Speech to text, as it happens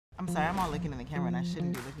I'm sorry, I'm all looking in the camera and I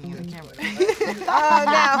shouldn't be looking in the camera. Oh,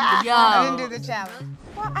 no. Yo. I didn't do the challenge.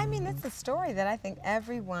 Well, I mean, it's a story that I think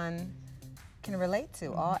everyone can relate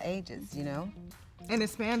to, all ages, you know? And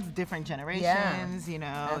it spans different generations, you know.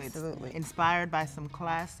 Absolutely. It's inspired by some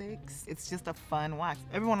classics. It's just a fun watch.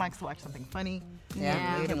 Everyone likes to watch something funny.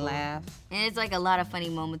 Yeah, you can laugh. And it's like a lot of funny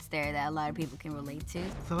moments there that a lot of people can relate to.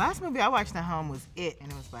 The last movie I watched at home was It,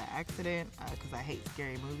 and it was by accident because I hate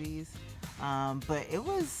scary movies. But it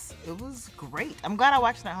was great. I'm glad I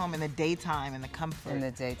watched it at home in the daytime in the comfort. In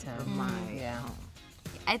the daytime. Of my home.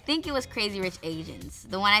 I think it was Crazy Rich Asians.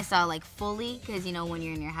 The one I saw like fully, because you know when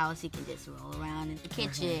you're in your house you can just roll around in the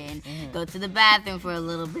kitchen, go to the bathroom for a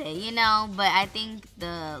little bit, you know. But I think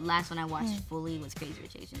the last one I watched fully was Crazy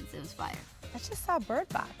Rich Asians. It was fire. I just saw Bird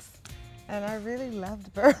Box, and I really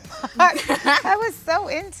loved Bird Box. I was so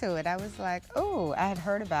into it. I was like, oh, I had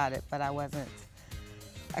heard about it, but I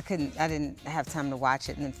didn't have time to watch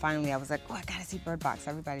it. And then finally I was like, oh, I gotta see Bird Box.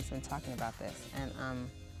 Everybody's been talking about this. And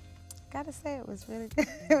gotta say, it was really good.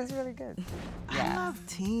 It was really good. I love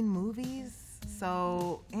teen movies,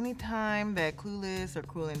 so anytime that Clueless or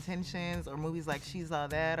Cruel Intentions or movies like She's All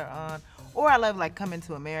That are on, or I love like Coming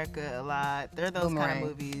to America a lot. They're those kind of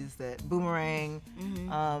movies that Boomerang,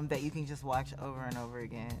 that you can just watch over and over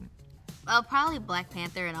again. Probably Black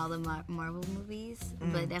Panther and all the Marvel movies,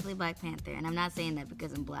 but definitely Black Panther. And I'm not saying that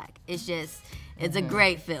because I'm black. It's just, it's a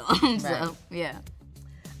great film. So, yeah.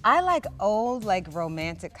 I like old, like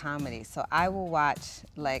romantic comedies. So I will watch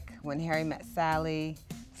like When Harry Met Sally,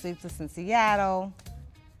 Sleepless in Seattle.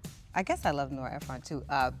 I guess I love Nora Ephron too.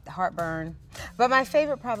 Heartburn. But my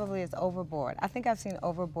favorite probably is Overboard. I think I've seen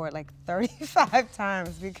Overboard like 35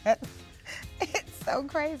 times because it's so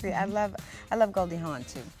crazy. I love Goldie Hawn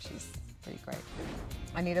too. She's pretty great.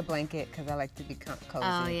 I need a blanket because I like to be cozy.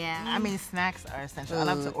 Oh yeah. I mean, snacks are essential. I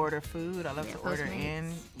love to order food. I love to order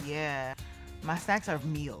in. Yeah. My snacks are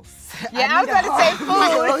meals. Yeah, I was about to say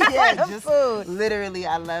food. Yeah, just food. Literally,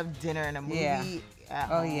 I love dinner and a movie. Yeah. At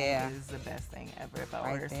home is the best thing ever. If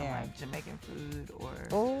I order some like Jamaican food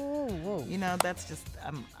or, you know, that's just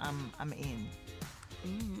I'm in.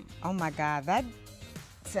 Oh my God, that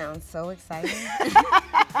sounds so exciting.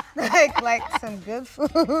 like some good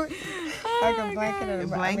food, like a blanket and a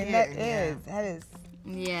blanket. I mean, that is.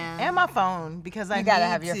 Yeah. And my phone, because you gotta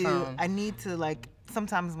have your phone. I need to like.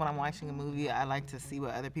 Sometimes when I'm watching a movie, I like to see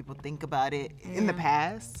what other people think about it in the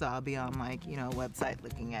past. So I'll be on like, you know, a website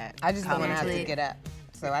looking at. I just don't want to have to get up.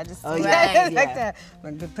 So I just like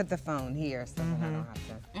to put the phone here so that I don't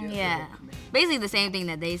have to. Yeah. Basically the same thing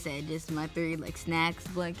that they said, just my 3 like snacks,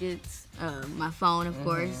 blankets, my phone of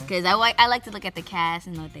course, because I like to look at the cast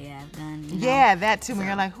and what they have done. You know? Yeah, that too. When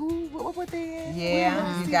you're like, what were they in?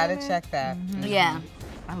 Yeah, you gotta check that. Yeah.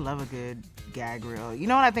 I love a good gag reel. You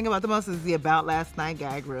know what I think about the most is the About Last Night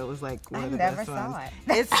gag reel. It was like one of the best ones. I never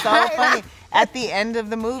saw it. It's so funny. At the end of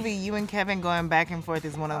the movie, you and Kevin going back and forth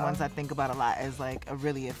is one of the ones I think about a lot as like a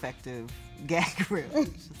really effective gag reel.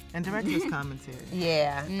 And director's commentary.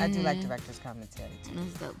 Yeah, I do like director's commentary too.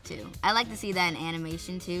 That's dope too. I like to see that in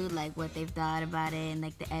animation too, like what they've thought about it and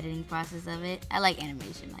like the editing process of it. I like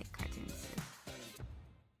animation, like cartoons.